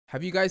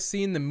Have you guys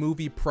seen the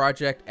movie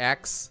Project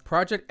X?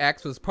 Project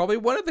X was probably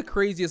one of the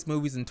craziest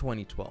movies in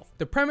 2012.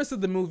 The premise of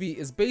the movie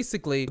is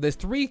basically there's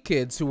 3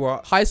 kids who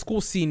are high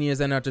school seniors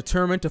and are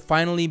determined to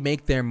finally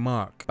make their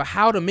mark. But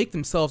how to make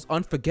themselves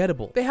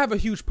unforgettable? They have a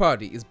huge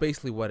party is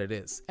basically what it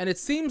is. And it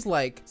seems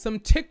like some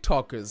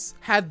TikTokers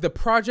had the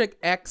Project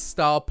X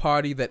style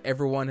party that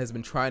everyone has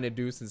been trying to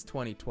do since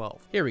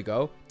 2012. Here we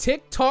go.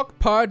 TikTok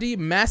party,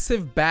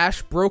 massive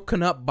bash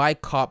broken up by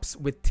cops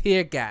with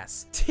tear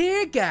gas.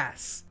 Tear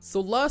gas! So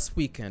last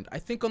weekend, I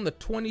think on the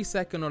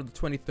 22nd or the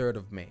 23rd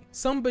of May,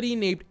 somebody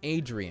named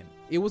Adrian,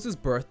 it was his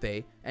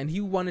birthday and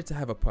he wanted to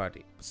have a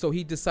party. So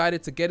he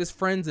decided to get his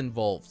friends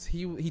involved.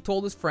 He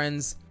told his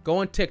friends, go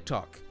on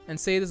TikTok and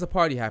say there's a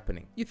party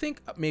happening. You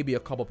think maybe a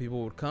couple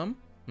people would come?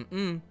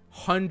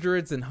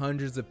 Hundreds and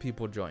hundreds of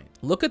people joined.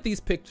 Look at these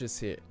pictures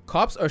here.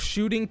 Cops are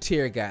shooting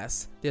tear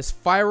gas. There's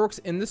fireworks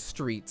in the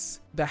streets.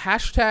 The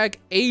hashtag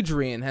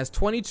Adrian has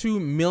 22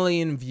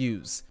 million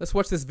views. Let's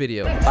watch this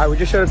video. All right, we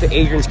just showed up to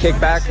Adrians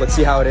Kickback. Let's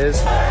see how it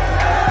is.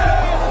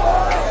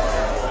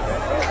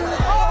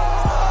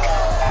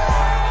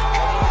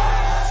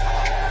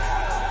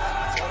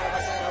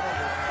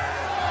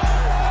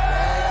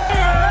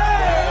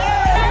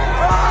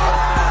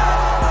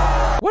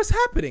 What's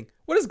happening?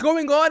 What is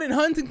going on in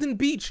Huntington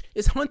Beach?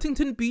 Is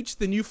Huntington Beach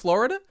the new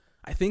Florida?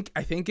 I think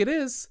it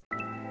is.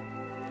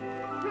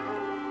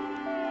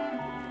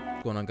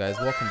 What's going on, guys?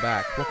 Welcome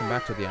back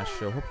to the Ash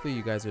Show. Hopefully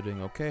you guys are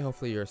doing okay.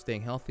 Hopefully you're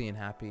staying healthy and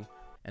happy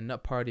and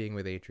not partying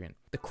with Adrian.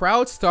 The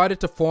crowd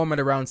started to form at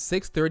around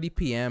 6:30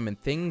 p.m. and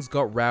things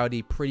got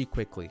rowdy pretty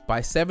quickly.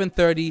 By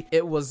 7:30,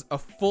 it was a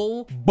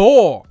full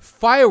bore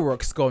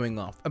fireworks going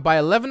off, and by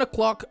 11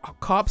 o'clock,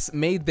 cops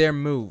made their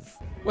move.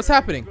 What's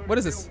happening? What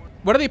is this?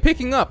 What are they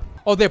picking up?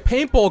 Oh, they're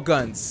paintball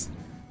guns.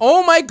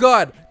 Oh my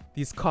god!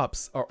 These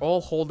cops are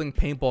all holding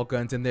paintball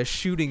guns and they're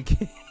shooting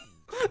kids.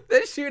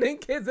 They're shooting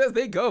kids as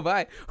they go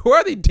by. Who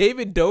are they?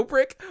 David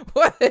Dobrik?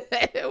 What?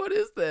 What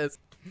is this?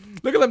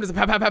 Look at them just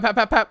pap, pap, pap, pap,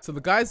 pap, pap. So the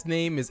guy's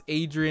name is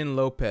Adrian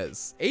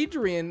Lopez.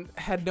 Adrian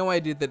had no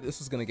idea that this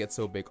was gonna get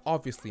so big.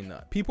 Obviously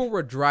not. People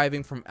were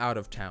driving from out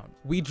of town.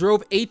 We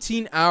drove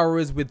 18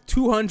 hours with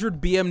 200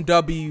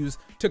 BMWs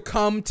to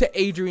come to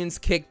Adrian's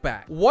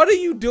Kickback. What are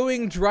you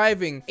doing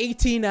driving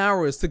 18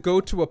 hours to go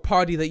to a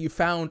party that you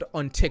found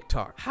on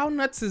TikTok? How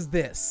nuts is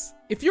this?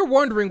 If you're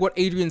wondering what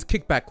Adrian's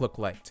Kickback looked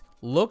like,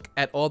 look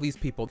at all these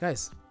people.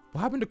 Guys,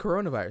 what happened to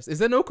coronavirus? Is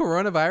there no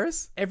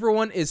coronavirus?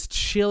 Everyone is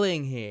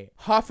chilling here.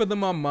 Half of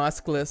them are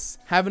maskless,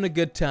 having a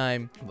good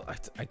time.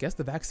 I guess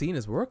the vaccine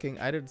is working.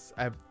 I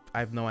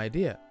have no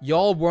idea.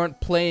 Y'all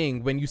weren't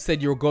playing when you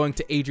said you were going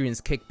to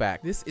Adrian's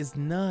Kickback. This is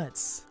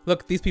nuts.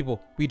 Look, these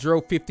people, we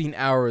drove 15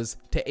 hours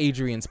to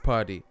Adrian's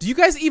party. Do you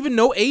guys even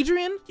know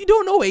Adrian? You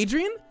don't know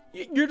Adrian?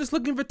 You're just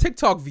looking for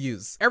TikTok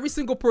views. Every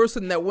single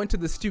person that went to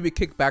the stupid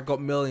kickback got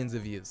millions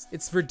of views.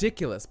 It's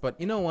ridiculous, but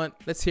you know what?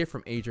 Let's hear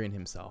from Adrian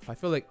himself. I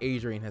feel like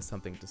Adrian has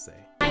something to say.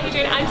 Hi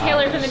Adrian, I'm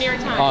Taylor from the New York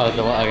Times.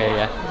 Oh, okay,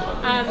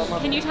 yeah.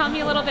 Can you tell me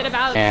a little bit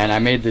about... And I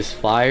made this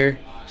flyer,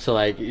 so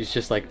like, it's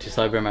just like to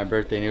celebrate my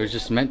birthday, and it was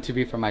just meant to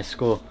be for my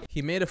school.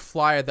 He made a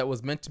flyer that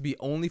was meant to be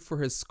only for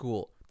his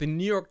school. The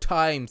New York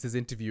Times is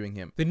interviewing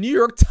him. The New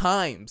York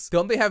Times.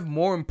 Don't they have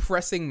more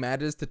pressing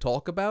matters to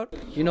talk about?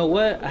 You know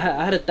what? I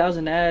had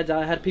 1,000 ads.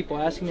 I had people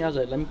asking me. I was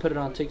like, let me put it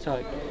on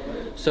TikTok.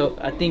 So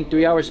I think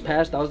 3 hours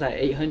passed. I was at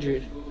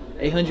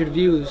 800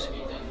 views.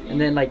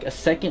 And then like a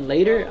second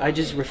later, I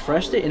just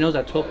refreshed it and it was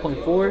at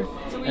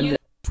 12.4. And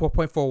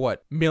 12.4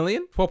 what?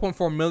 Million?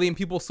 12.4 million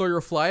people saw your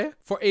flyer?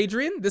 For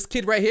Adrian? This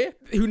kid right here?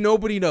 Who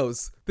nobody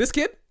knows. This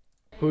kid?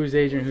 Who's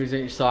Adrian? Who's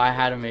Adrian? So I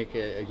had to make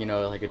a, you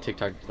know, like a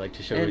TikTok like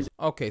to show who's.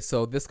 Okay,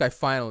 so this guy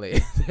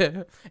finally,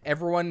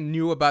 everyone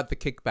knew about the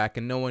kickback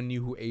and no one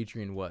knew who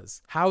Adrian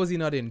was. How is he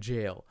not in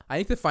jail? I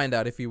need to find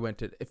out if he went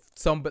to,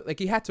 like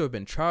he had to have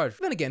been charged.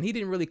 Then again, he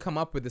didn't really come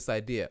up with this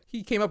idea.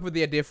 He came up with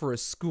the idea for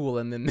his school,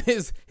 and then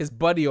his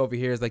buddy over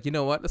here is like, you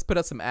know what? Let's put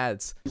out some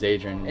ads. Who's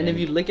Adrian? And if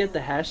you look at the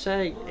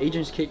hashtag,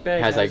 Adrian's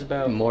Kickback has like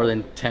about more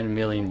than 10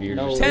 million views.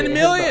 No, 10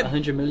 million?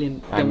 100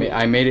 million.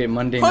 I made it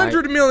Monday night.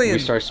 100 million. We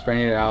started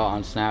spreading it out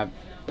on Snap.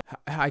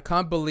 I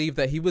can't believe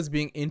that he was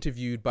being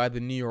interviewed by the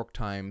New York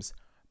Times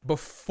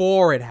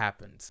before it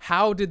happened.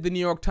 How did the New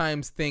York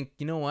Times think,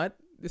 you know what?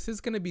 This is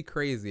going to be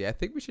crazy. I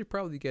think we should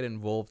probably get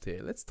involved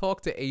here. Let's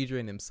talk to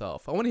Adrian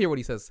himself. I want to hear what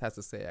he has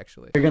to say,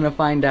 actually. You're going to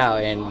find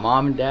out. And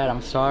Mom and Dad,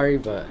 I'm sorry,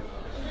 but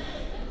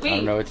I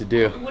don't know what to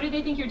do. What do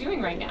they think you're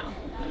doing right now?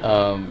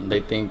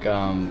 They think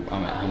I'm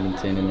at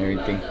Huntington and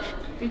everything.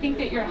 They think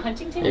that you're at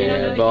Huntington?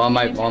 Yeah, but all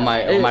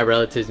my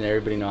relatives and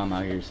everybody know I'm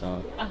out here,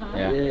 so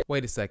yeah.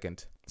 Wait a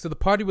second. So the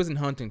party was in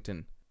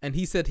Huntington, and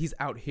he said he's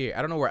out here.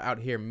 I don't know what out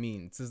here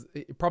means.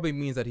 It probably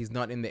means that he's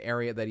not in the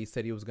area that he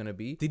said he was going to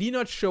be. Did he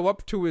not show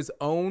up to his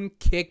own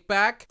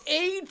kickback?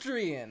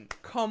 Adrian,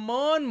 come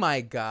on, my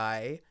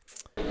guy.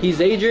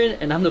 He's Adrian,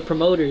 and I'm the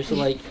promoter. So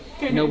like,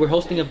 you know, we're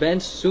hosting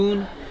events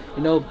soon.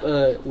 You know,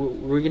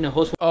 we're going to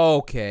host.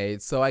 Okay,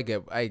 so I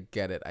get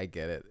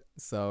it.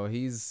 So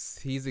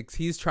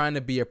he's trying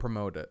to be a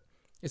promoter.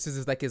 This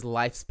is like his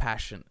life's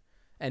passion.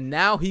 And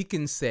now he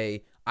can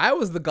say, I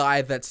was the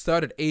guy that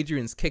started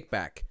Adrian's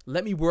Kickback.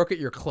 Let me work at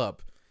your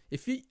club.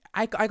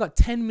 I got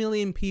 10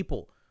 million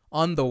people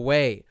on the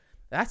way.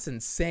 That's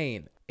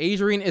insane.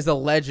 Adrian is a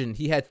legend.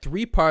 He had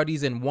 3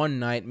 parties in one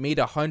night, made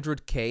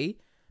 100K,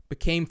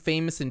 became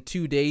famous in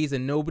 2 days,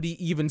 and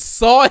nobody even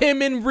saw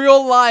him in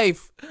real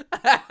life.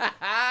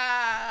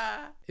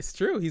 It's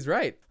true. He's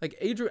right. Like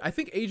I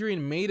think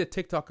Adrian made a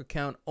TikTok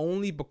account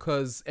only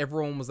because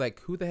everyone was like,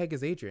 who the heck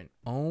is Adrian?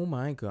 Oh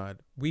my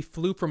God. We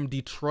flew from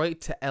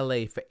Detroit to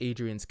LA for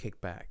Adrian's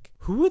Kickback.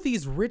 Who are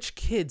these rich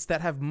kids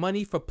that have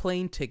money for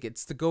plane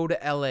tickets to go to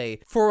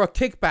LA for a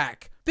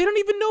kickback? They don't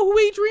even know who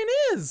Adrian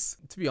is.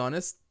 To be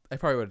honest, I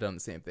probably would have done the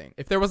same thing.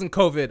 If there wasn't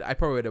COVID, I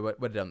probably would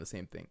have done the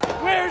same thing.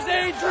 Where's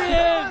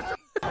Adrian?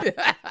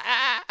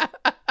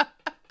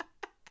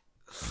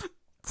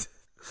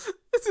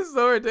 This is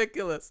so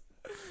ridiculous.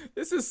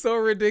 This is so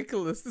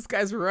ridiculous. This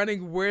guy's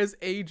running. Where's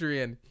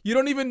Adrian? You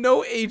don't even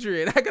know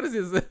Adrian. I gotta see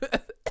this.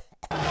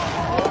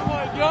 Oh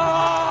my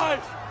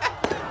gosh!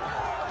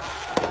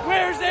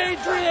 Where's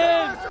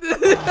Adrian?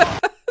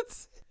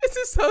 This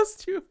is so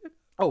stupid.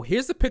 Oh,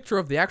 here's a picture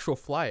of the actual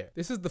flyer.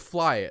 This is the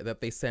flyer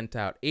that they sent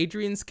out.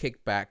 Adrian's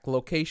Kickback,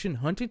 location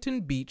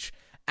Huntington Beach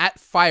at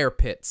fire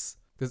pits.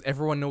 Does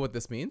everyone know what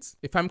this means?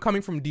 If I'm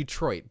coming from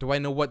Detroit, do I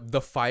know what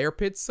the fire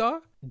pits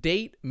are?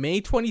 Date,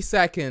 May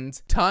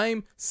 22nd.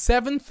 Time,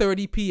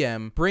 7:30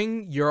 p.m.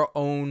 Bring your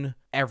own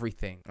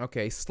everything.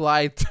 Okay,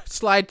 slide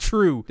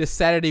true. This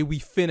Saturday, we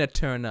finna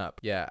turn up.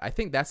 Yeah, I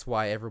think that's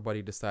why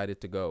everybody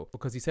decided to go.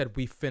 Because he said,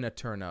 we finna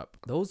turn up.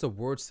 Those are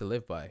words to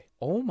live by.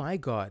 Oh my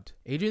God.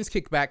 Adrian's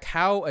Kickback,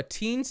 how a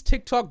teen's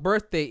TikTok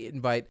birthday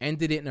invite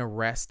ended in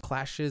arrest,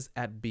 clashes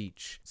at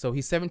beach. So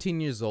he's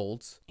 17 years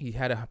old. He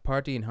had a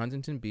party in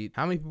Huntington Beach.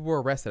 How many people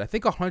were arrested? I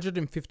think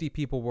 150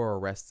 people were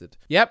arrested.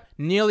 Yep,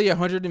 nearly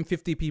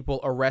 150 people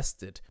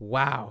arrested.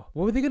 Wow.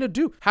 What were they gonna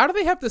do? How do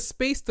they have the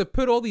space to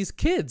put all these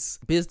kids?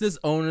 Business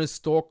owners,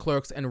 store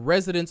clerks, and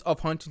residents of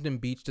Huntington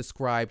Beach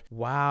described,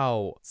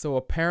 wow. So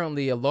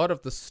apparently a lot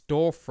of the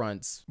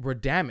storefronts were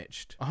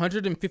damaged.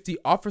 150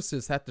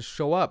 officers had to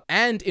show up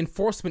and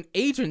enforcement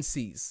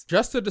agencies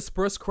just to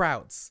disperse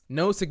crowds.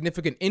 No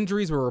significant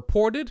injuries were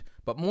reported,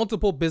 but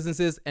multiple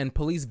businesses and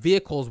police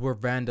vehicles were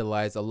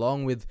vandalized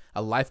along with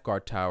a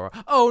lifeguard tower.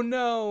 Oh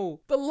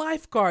no, the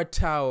lifeguard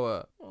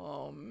tower.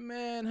 Oh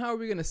man, how are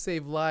we gonna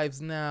save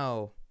lives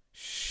now?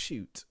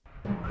 Shoot.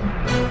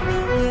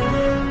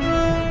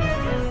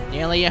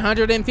 Nearly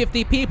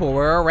 150 people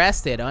were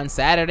arrested on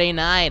Saturday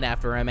night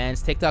after a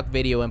man's TikTok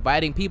video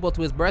inviting people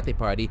to his birthday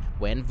party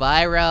went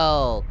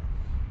viral.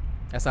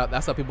 That's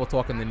how people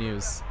talk in the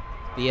news.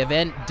 The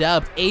event,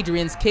 dubbed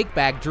Adrian's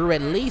Kickback, drew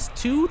at least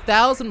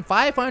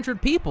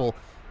 2,500 people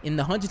in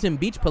the Huntington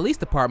Beach Police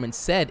Department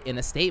said in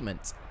a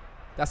statement.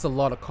 That's a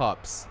lot of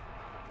cops.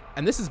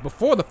 And this is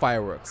before the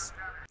fireworks.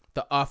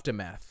 The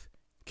aftermath.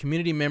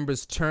 Community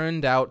members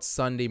turned out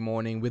Sunday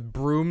morning with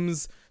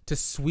brooms to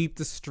sweep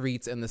the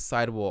streets and the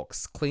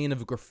sidewalks, clean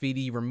of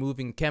graffiti,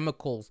 removing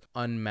chemicals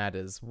on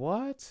matters.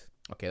 What?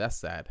 Okay, that's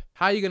sad.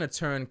 How are you gonna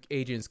turn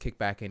Adrian's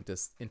Kickback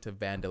into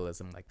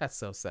vandalism? Like, that's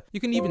so sad. You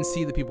can even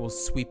see the people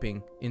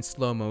sweeping in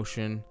slow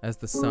motion as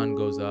the sun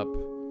goes up.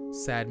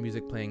 Sad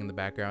music playing in the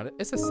background.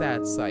 It's a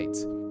sad sight.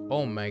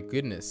 Oh my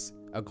goodness.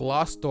 A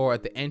glass door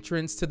at the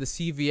entrance to the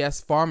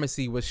CVS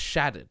pharmacy was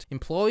shattered.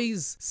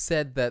 Employees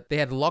said that they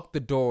had locked the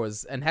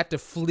doors and had to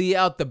flee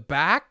out the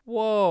back.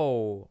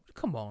 Whoa.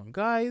 Come on,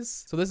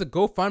 guys. So there's a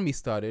GoFundMe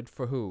started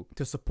for who?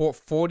 To support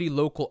 40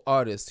 local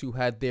artists who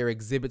had their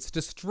exhibits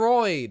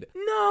destroyed.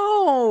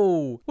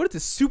 No! What is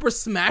this, Super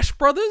Smash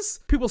Brothers?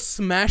 People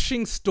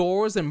smashing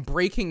stores and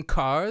breaking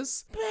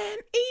cars? Man,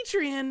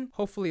 Adrian.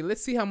 Hopefully,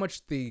 let's see how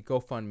much the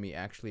GoFundMe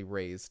actually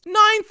raised.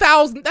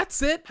 9,000, that's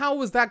it? How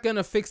was that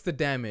gonna fix the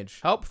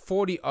damage? Help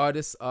 40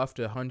 artists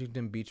after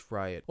Huntington Beach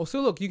riot. Oh,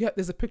 so look,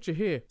 there's a picture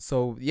here.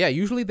 So yeah,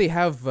 usually they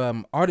have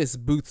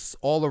artist booths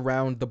all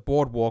around the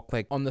boardwalk,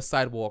 like on the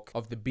sidewalk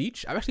of the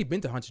beach. I've actually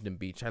been to Huntington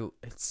Beach.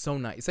 It's so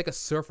nice. It's like a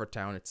surfer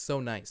town. It's so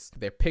nice.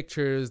 Their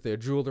pictures, their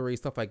jewelry,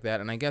 stuff like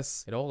that. And I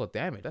guess it all looked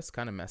damaged. That's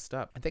kind of messed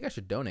up. I think I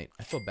should donate.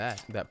 I feel bad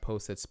that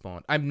post had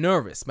spawned. I'm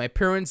nervous. My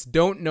parents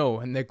don't know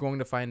and they're going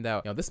to find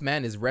out. You know, this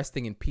man is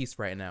resting in peace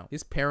right now.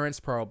 His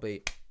parents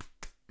probably,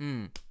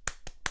 you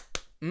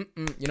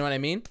know what I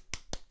mean?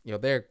 You know,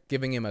 they're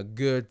giving him a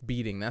good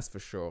beating, that's for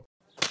sure.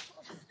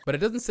 But it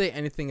doesn't say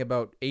anything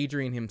about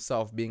Adrian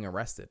himself being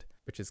arrested,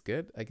 which is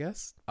good, I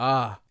guess.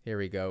 Ah, here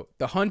we go.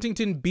 The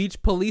Huntington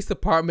Beach Police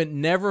Department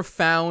never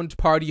found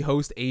party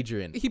host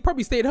Adrian. He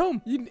probably stayed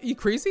home. You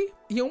crazy?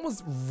 He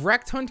almost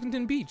wrecked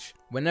Huntington Beach.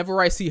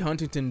 Whenever I see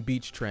Huntington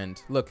Beach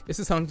trend, look, this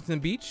is Huntington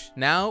Beach.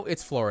 Now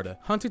it's Florida.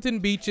 Huntington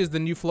Beach is the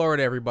new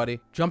Florida, everybody.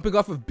 Jumping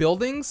off of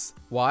buildings?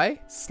 Why?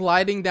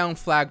 Sliding down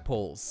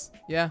flagpoles.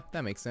 Yeah,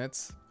 that makes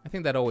sense. I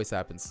think that always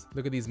happens.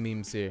 Look at these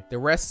memes here. The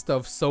rest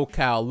of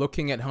SoCal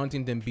looking at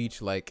Huntington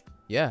Beach like,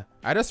 Yeah,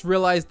 I just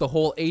realized the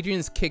whole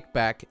Adrian's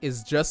Kickback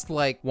is just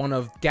like one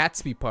of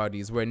Gatsby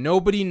parties where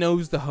nobody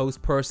knows the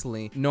host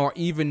personally, nor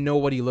even know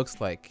what he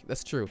looks like.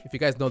 That's true. If you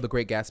guys know the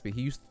Great Gatsby,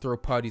 he used to throw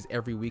parties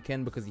every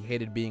weekend because he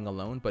hated being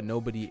alone, but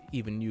nobody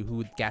even knew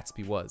who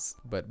Gatsby was.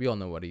 But we all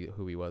know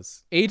who he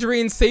was.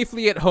 Adrian's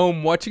safely at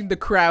home watching the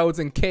crowds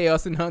and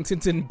chaos in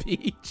Huntington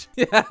Beach.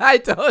 Yeah, I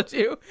told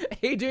you.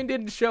 Adrian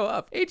didn't show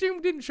up.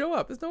 Adrian didn't show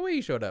up. There's no way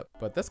he showed up.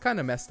 But that's kind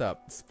of messed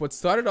up. What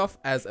started off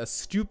as a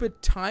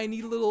stupid,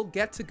 tiny little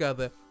get-together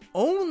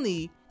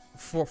only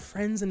for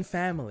friends and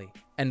family.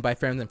 And by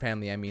friends and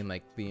family, I mean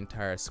like the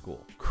entire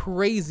school.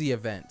 Crazy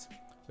event.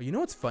 But you know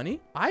what's funny?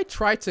 I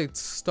tried to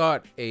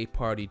start a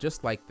party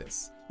just like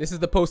this. This is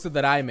the poster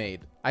that I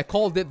made. I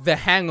called it The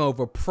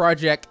Hangover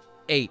Project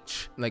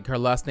H. Like her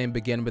last name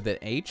began with an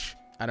H.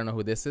 I don't know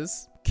who this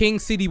is. King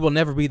City will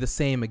never be the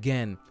same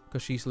again.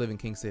 Because she used to live in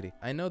King City.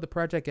 I know the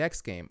Project X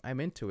game. I'm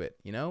into it,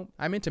 you know?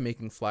 I'm into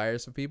making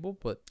flyers for people,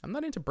 but I'm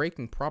not into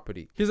breaking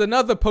property. Here's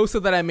another poster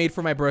that I made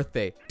for my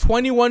birthday.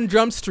 21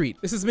 Jump Street.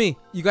 This is me.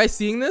 You guys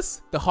seeing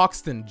this? The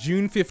Hoxton,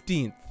 June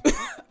 15th.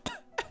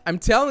 I'm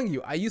telling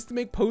you, I used to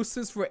make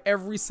posters for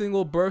every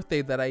single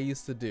birthday that I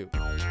used to do.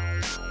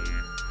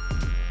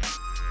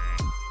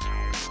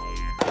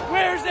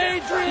 Where's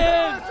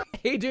Adrian?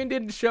 Adrian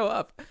didn't show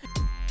up.